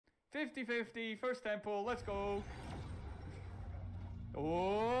50-50, first tempo, let's go.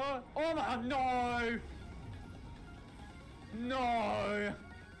 Oh, oh my, no. No.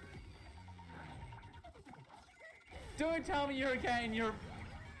 Don't tell me you're getting you're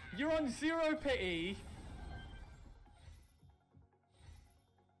on 0 pity.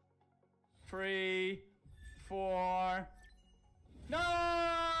 3, 4.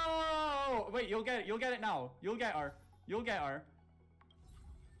 No! Wait, you'll get it now. You'll get her. You'll get her.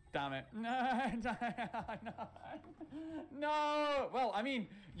 Damn it. No. No. Well, I mean,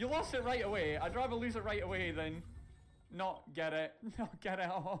 you lost it right away. I'd rather lose it right away than not get it. Not get it.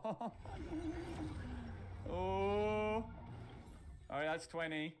 Oh. Oh. Alright, that's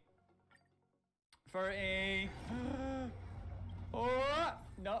 20. 30. Oh.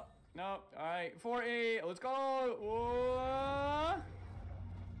 No. No. Alright. 40. Let's go. Oh.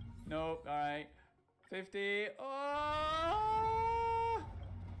 Nope. Alright. 50. Oh.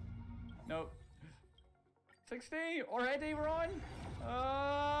 Nope. 60. Already we're on.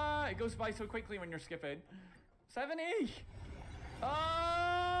 It goes by so quickly when you're skipping. 70.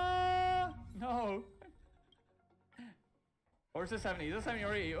 No. Or is it 70? Is it 70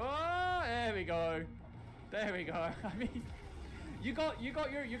 or 80? Oh, there we go. There we go. I mean, you got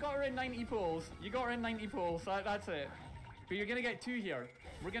her in 90 pulls. You got her in 90 pulls. So that's it. But you're gonna get 2 here.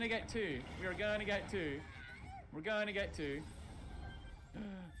 We're gonna get 2. We're gonna get 2. We're gonna get 2.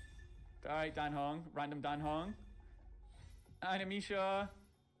 Alright, Dan Hong. Random Dan Hong. And Amisha.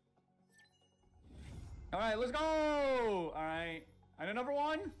 Alright, let's go! Alright. And another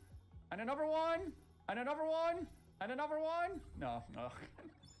one. And another one. And another one. And another one. No, no.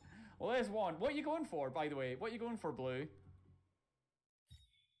 Well, there's one. What are you going for, by the way? What are you going for, Blue?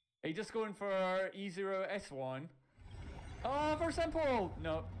 Are you just going for E0 S1? Oh, for simple!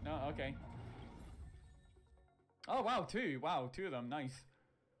 No, no, okay. Oh, wow, 2. Wow, 2 of them. Nice.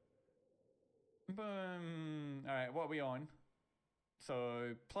 Boom. Alright, what are we on?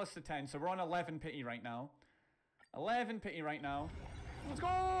 So, plus the 10. So, we're on 11 pity right now. 11 pity right now. Let's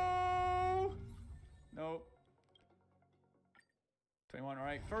go! Nope. 21,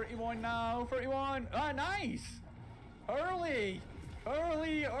 alright. 31 now. 31. Ah, nice! Early!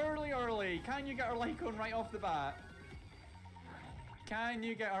 Early, early, early. Can you get our light going right off the bat? Can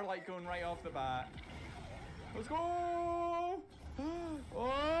you get our light going right off the bat? Let's go!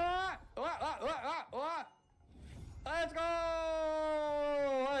 Let's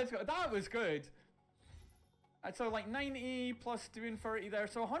go! Let's go. That was good. And so like 90 plus doing 30 there.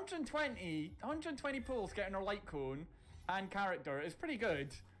 So 120 pulls getting our light cone and character is pretty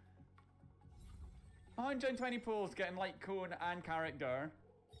good. 120 pulls getting light cone and character.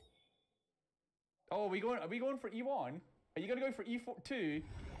 Oh, are we going for E1? Are you gonna go for E4 2?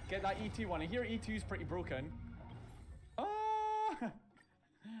 Get that E2 one. I hear E2 is pretty broken. Oh!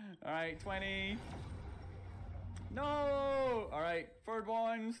 Alright, 20. No! Alright, third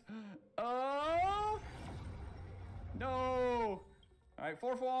ones. Oh! No! Alright,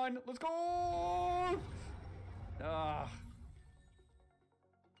 fourth one. Let's go!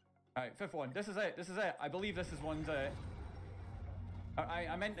 Alright, fifth one. This is it. This is it. I believe this is one's it.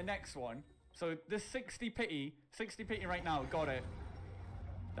 I meant the next one. So this 60 pity right now. Got it.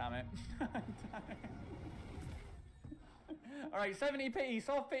 Damn it. Alright, 70 pity,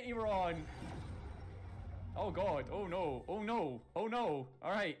 soft pity we're on. Oh god, oh no, oh no, oh no.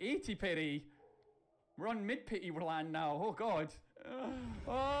 Alright, 80 pity. We're on mid pity we're land now, oh god.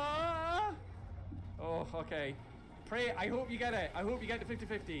 Oh, okay. Pray, I hope you get it. I hope you get the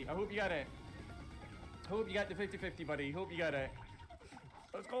 50-50. I hope you get it. Hope you get the 50-50, buddy. Hope you get it.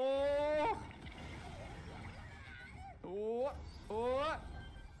 Let's go! Oh, oh.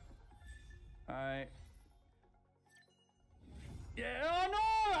 Alright. Yeah, oh no!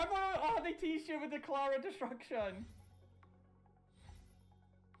 Oh, they teased you with the Clara destruction.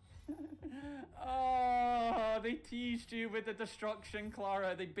 Oh, they teased you with the destruction,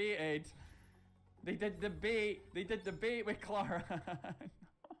 Clara. They baited. They did the bait. They did the bait with Clara.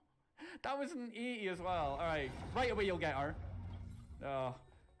 That was an 80 as well. Alright. Right away you'll get her. Oh.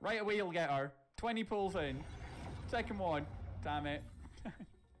 Right away you'll get her. 20 pulls in. Second one. Damn it.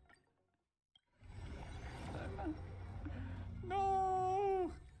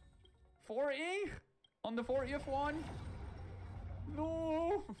 No! 40? On the 40th one?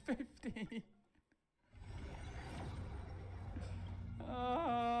 No! 50.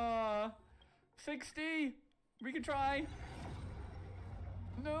 60? We can try.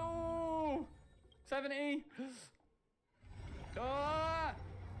 No! 70?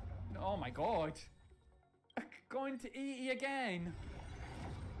 Oh my god. Going to 80 again.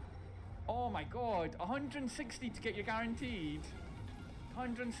 Oh my god. 160 to get you guaranteed.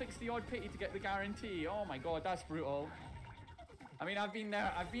 160 odd pity to get the guarantee. Oh my god, that's brutal. I mean, I've been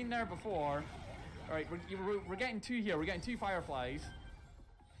there before. All right, we're getting 2 here. We're getting 2 Fireflies.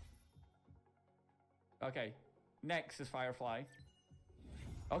 Okay, next is Firefly.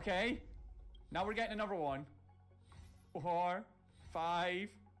 Okay, now we're getting another one. 4, 5,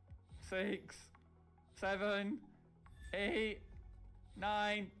 6, 7, 8,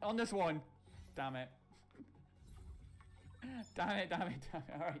 9. On this one. Damn it. Damn it, damn it, damn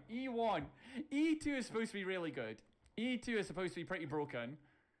it. Alright, E1. E2 is supposed to be really good. E2 is supposed to be pretty broken.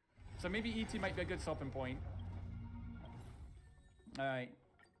 So maybe E2 might be a good stopping point. Alright.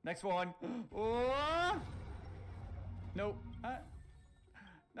 Next one. Oh! Nope.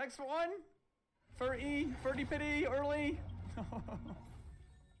 Next one. 30 pity early.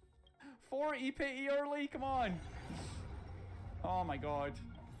 40 pity early. Come on. Oh my god.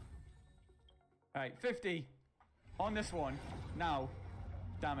 Alright, 50. On this one. Now.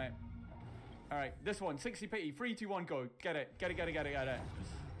 Damn it. Alright, this one. 60 pity. 3, 2, 1, go. Get it. Get it, get it, get it, get it.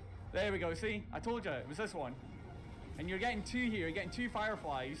 There we go. See? I told you. It was this one. And you're getting 2 here. You're getting 2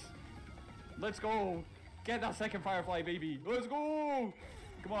 Fireflies. Let's go. Get that second Firefly, baby. Let's go.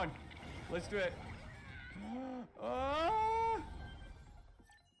 Come on. Let's do it.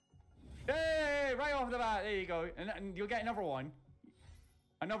 Hey, right off the bat. There you go. And you'll get another one.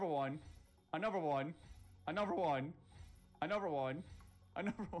 Another one. Another one. Another one. Another one.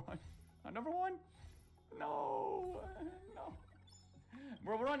 Another one. Another one? No. No.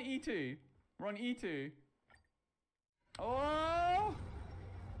 We're on E2. We're on E2. Oh!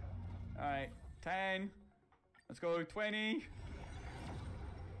 Alright. 10. Let's go. 20.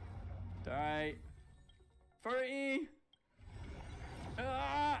 Alright. 30.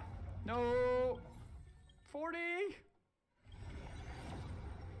 Ah! No. 40.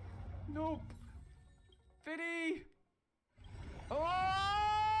 Nope. 50.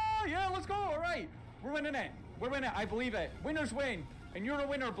 Oh! Yeah, let's go. All right. We're winning it. We're winning it. I believe it. Winners win. And you're a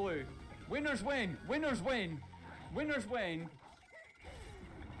winner, Blue. Winners win. Winners win. Winners win.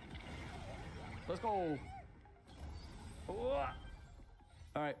 Let's go. Oh. All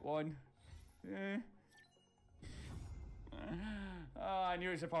right, 1. I knew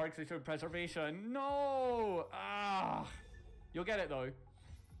it was a park, so they showed preservation. No! Ah! You'll get it, though.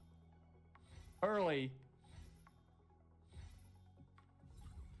 Early.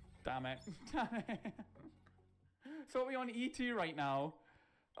 Damn it. Damn it. So are we on E2 right now?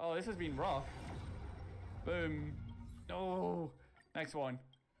 Oh, this has been rough. Boom. No. Next one.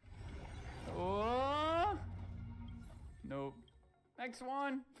 Oh. Nope. Next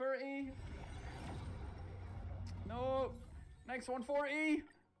one. 30. Nope. Next one. 40.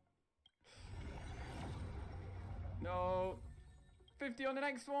 No. 50 on the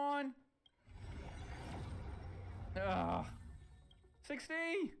next one. 60.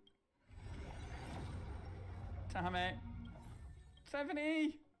 Damn it.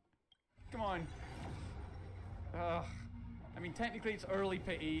 70. Come on. I mean, technically it's early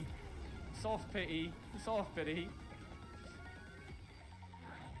pity. Soft pity. Soft pity.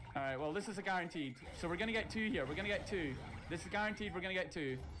 Alright, well, this is a guaranteed. So we're going to get 2 here. We're going to get 2. This is guaranteed. We're going to get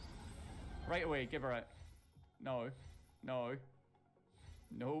 2. Right away. Give her it. No. No.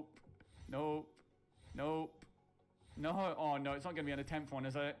 Nope. Nope. Nope. No. Oh, no. It's not going to be on the 10th one,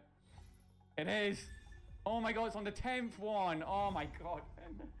 is it? It is. Oh, my God. It's on the 10th one. Oh, my God.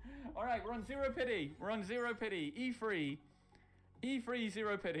 All right. We're on 0 pity. We're on 0 pity. E3. E3,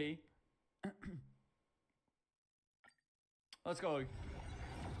 0 pity. Let's go.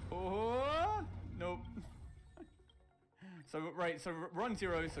 Oh. Nope. So, right. So, we're on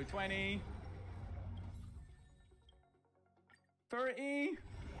 0. So, 20. 30.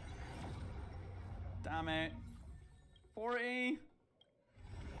 Damn it. 40.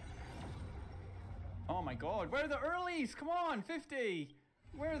 Oh my god. Where are the earlies? Come on. 50.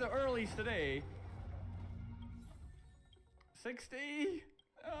 Where are the earlies today? 60.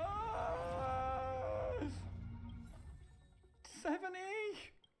 70.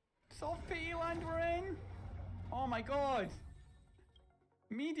 Soft pity land we're in. Oh my god.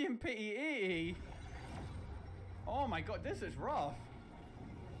 Medium pity 80. Oh my god. This is rough.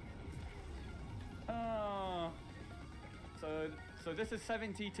 So this is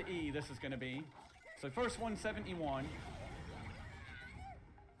 70 to E, this is going to be. So first one, 71.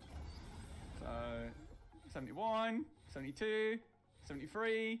 So 71, 72,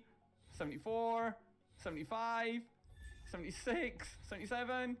 73, 74, 75, 76,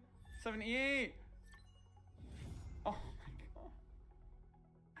 77, 78. Oh my god.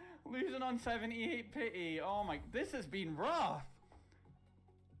 Losing on 78 pity. Oh my, this has been rough.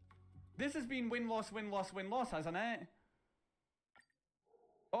 This has been win-loss, win-loss, win-loss, hasn't it?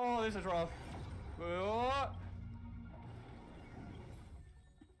 Oh, this is rough. Oh.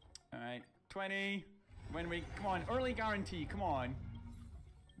 Alright, 20. When we, come on, early guarantee, come on.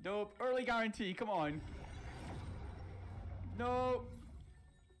 Nope, early guarantee, come on. No.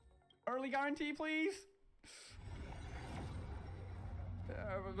 Early guarantee, please.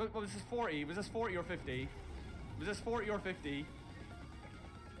 Well, this is 40. Was this 40 or 50? Was this 40 or 50?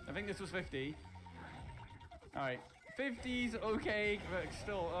 I think this was 50. Alright. 50's okay, but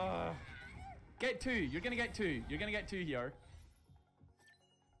still, get 2. You're gonna get 2. You're gonna get 2 here.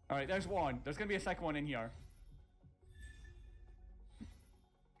 Alright, there's 1. There's gonna be a second one in here.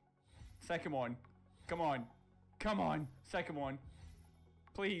 Second one. Come on. Come on. Second one.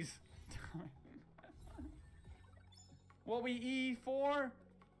 Please. What, we E4?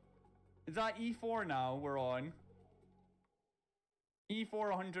 Is that E4 now we're on? E4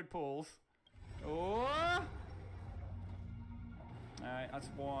 100 pulls. Oh! Alright, that's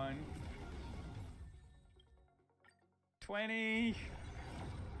 1. 20.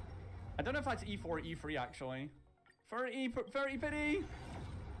 I don't know if that's E4 or E3 actually. 30 pity.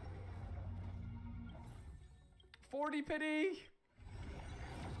 40 pity.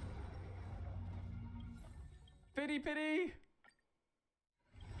 50 pity.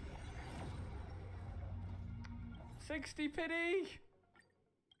 60 pity.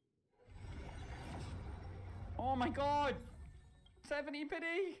 Oh my god. 70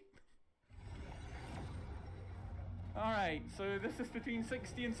 pity. Alright, so this is between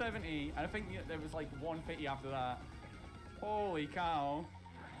 60 and 70. And I think there was like 1 pity after that. Holy cow.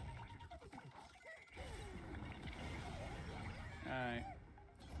 Alright.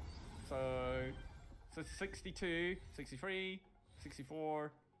 So 62, 63,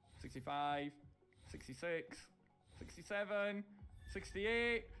 64, 65, 66, 67,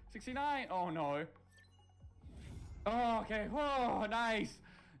 68, 69. Oh no. Oh, okay. Oh, nice.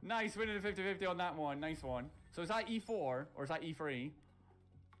 Nice winning the 50-50 on that one. Nice one. So is that E4 or is that E3?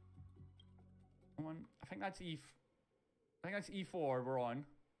 I think that's E4 we're on.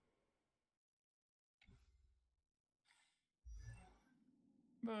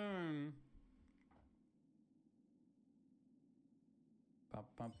 Boom.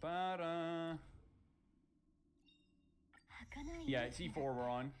 Ba-ba-ba-da. Yeah, it's E4 we're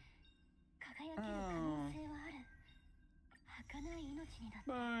on. Oh.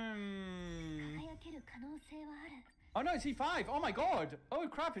 Boom. Oh no, it's E5. Oh my god. Oh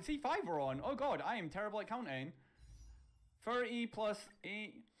crap, it's E5 we're on. Oh god, I am terrible at counting. 30 plus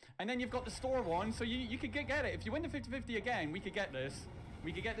 8. And then you've got the store one, so you could get it. If you win the 50-50 again, we could get this.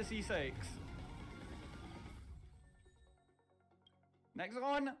 We could get this E6. Next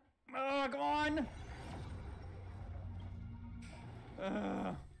one. Oh, go on.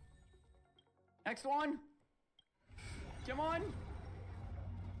 Next one. Come on.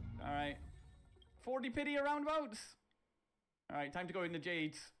 Alright. 40 pity or roundabouts. Alright, time to go in the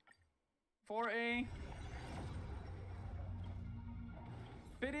Jades. 40.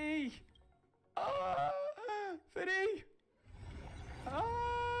 Pity. Ah, pity.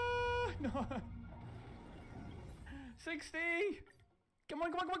 Ah, no. 60. Come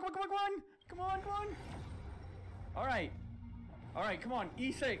on, come on, come on, come on, come on, come on. Come on, come on. Alright. Alright, come on.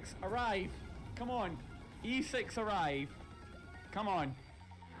 E6, arrive. Come on. E6 arrive. Come on.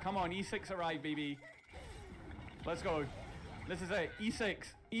 Come on, E6 arrive, baby. Let's go. This is it.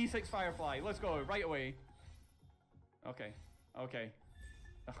 E6. E6 Firefly. Let's go. Right away. Okay. Okay.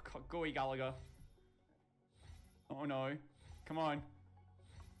 Oh, God. Go, Galaga. Oh, no. Come on.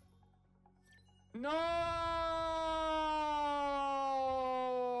 No!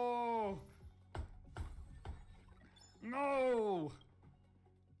 No!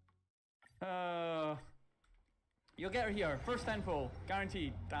 You'll get her here. First 10 pull.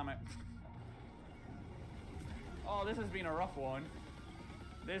 Guaranteed. Damn it. Oh, this has been a rough one.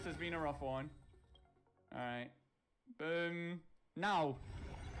 This has been a rough one. Alright. Boom. Now.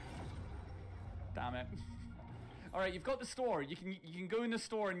 Damn it. Alright, you've got the store. You can go in the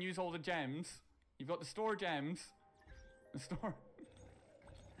store and use all the gems. You've got the store gems. The store.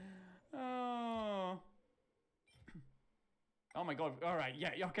 Oh. Oh my god. Alright,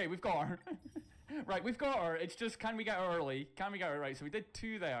 yeah, okay, we've got her. Right, we've got her. It's just, can we get her early? Can we get her right? So we did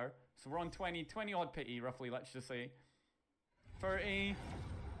 2 there. So we're on 20 odd pity, roughly, let's just say. 30.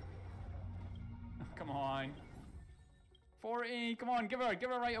 Oh, come on. 40. Come on, give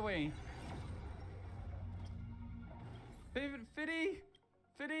her right away. 50.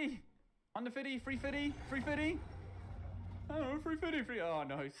 50. On the 50. Free 50. Free 50. Oh, free 50. Free. Oh,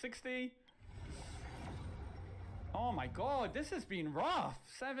 no. 60. Oh, my God. This has been rough.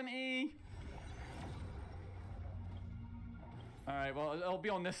 70. Alright, well, it'll be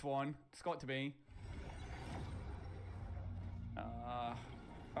on this one. It's got to be.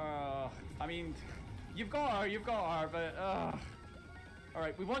 I mean, you've got her, but,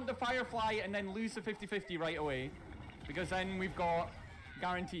 Alright, we want the Firefly and then lose the 50-50 right away. Because then we've got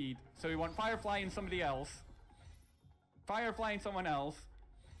guaranteed. So we want Firefly and somebody else. Firefly and someone else.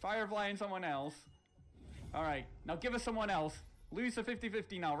 Firefly and someone else. Alright, now give us someone else. Lose the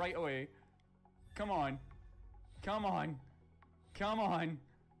 50-50 now, right away. Come on. Come on. Come on.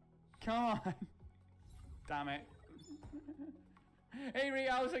 Come on. Damn it. Hey,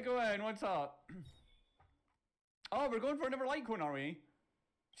 Rhea, how's it going? What's up? Oh, we're going for another light cone, are we?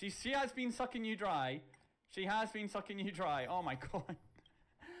 She has been sucking you dry. She has been sucking you dry. Oh my god.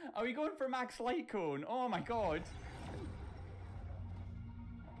 Are we going for max light cone? Oh my god.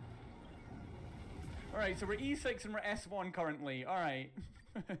 Alright, so we're E6 and we're S1 currently. Alright.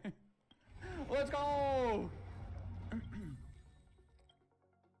 Let's go!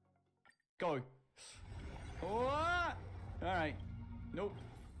 Go. What? Alright. Nope.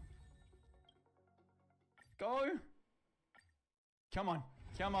 Go. Come on.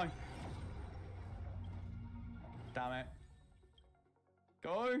 Come on. Damn it.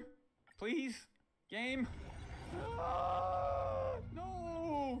 Go. Please. Game. Ah,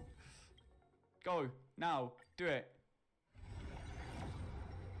 no. Go. Now. Do it.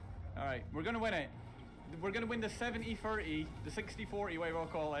 Alright. We're going to win it. We're going to win the 70-30. The 60-40, whatever I'll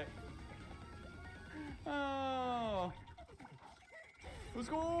call it. Oh. Let's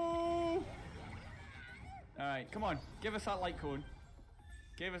go. Alright. Come on. Give us that light cone.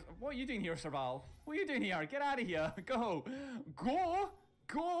 Give us... What are you doing here, Serval? What are you doing here? Get out of here. Go. Go.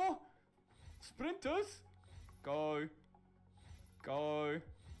 Go. Sprinters. Go. Go.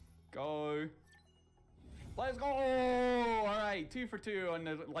 Go. Let's go. Alright. 2 for 2 on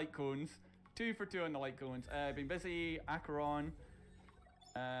the light cones. 2 for 2 on the light cones. Been busy. Acheron.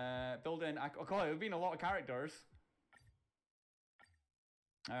 Building... Oh god, there's been a lot of characters.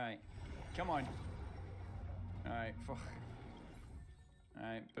 Alright. Come on. Alright. Fuck.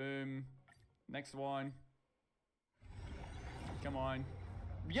 Alright, boom. Next one. Come on.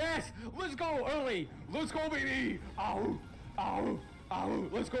 Yes! Let's go early! Let's go, baby! Ow! Ow! Ow!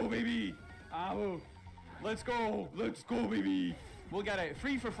 Let's go, baby! Ow! Let's go! Let's go, baby! We'll get it.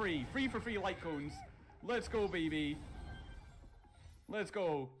 Free for free. Free for free light cones. Let's go, baby. Let's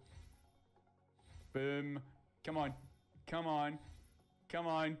go. Boom. Come on. Come on. Come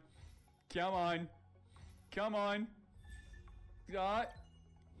on. Come on. Come on.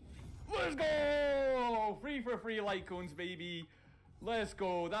 Let's go! Free for free light cones, baby. Let's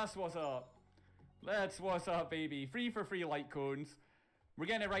go. That's what's up. That's what's up, baby. Free for free light cones. We're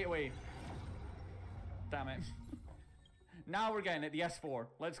getting it right away. Damn it. Now we're getting it. The S4.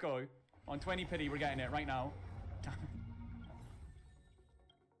 Let's go. On 20 pity, we're getting it right now.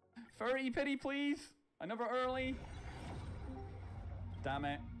 30 pity, please. Another early. Damn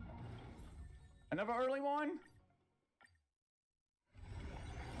it. Another early one.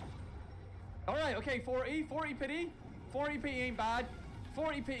 Alright, okay, 40 pity. 40 pity ain't bad.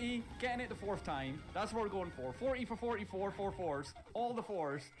 40 pity, getting it the 4th time. That's what we're going for. 40 for 44, 4 4s. All the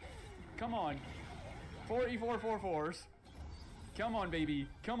 4s. Come on. 44, 4 4s. Come on, baby.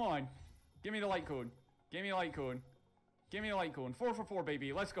 Come on. Give me the light cone. Give me the light cone. Give me the light cone. 4 for 4,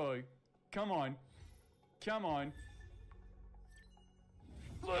 baby. Let's go. Come on. Come on.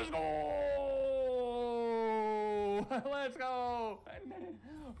 Let's go! Let's go!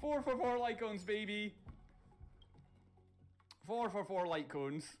 4 for 4 light cones, baby. 4 for 4 light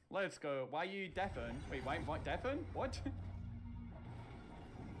cones. Let's go. Why are you deafened? Wait, why, what, deafened? What?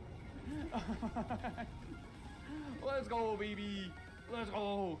 Let's go, baby. Let's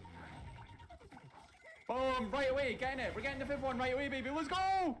go. Boom, right away, getting it. We're getting the 5th one right away, baby. Let's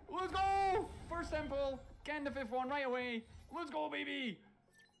go. Let's go. First temple, getting the 5th one right away. Let's go, baby.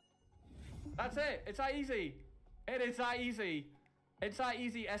 That's it. It's that easy. It is that easy. It's that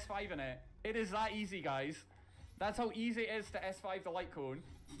easy, S5 in it. It is that easy, guys. That's how easy it is to S5 the light cone.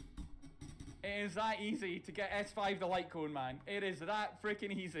 It is that easy to get S5 the light cone, man. It is that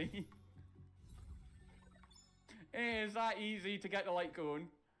freaking easy. It is that easy to get the light cone.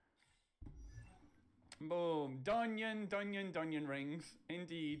 Boom. Dunyan, dunyan, dunyan rings.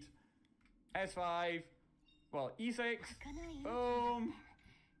 Indeed. S5. Well, E6. Boom.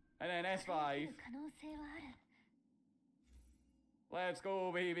 And then S5. Let's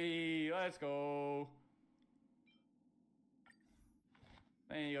go, baby. Let's go.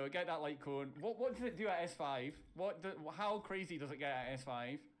 There you go. Get that light cone. What does it do at S5? How crazy does it get at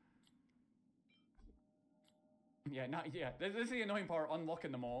S5? Yeah, this is the annoying part,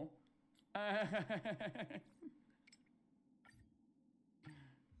 unlocking them all.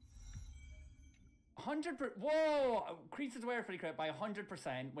 Whoa! Increases wear free crit by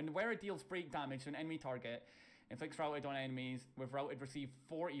 100% when the wearer deals break damage to an enemy target. Inflicts routed on enemies with routed receive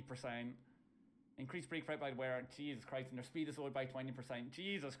 40%. Increased break crit by the wearer. Jesus Christ. And their speed is lowered by 20%.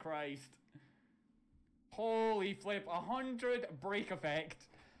 Jesus Christ. Holy flip. 100 break effect.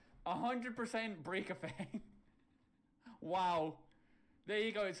 100% break effect. Wow. There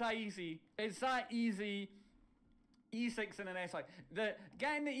you go. It's that easy. It's that easy. E6 and an S5.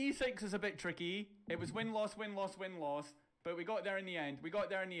 Getting the E6 is a bit tricky. It was win-loss, win-loss, win-loss. But we got there in the end. We got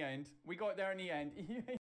there in the end. We got there in the end.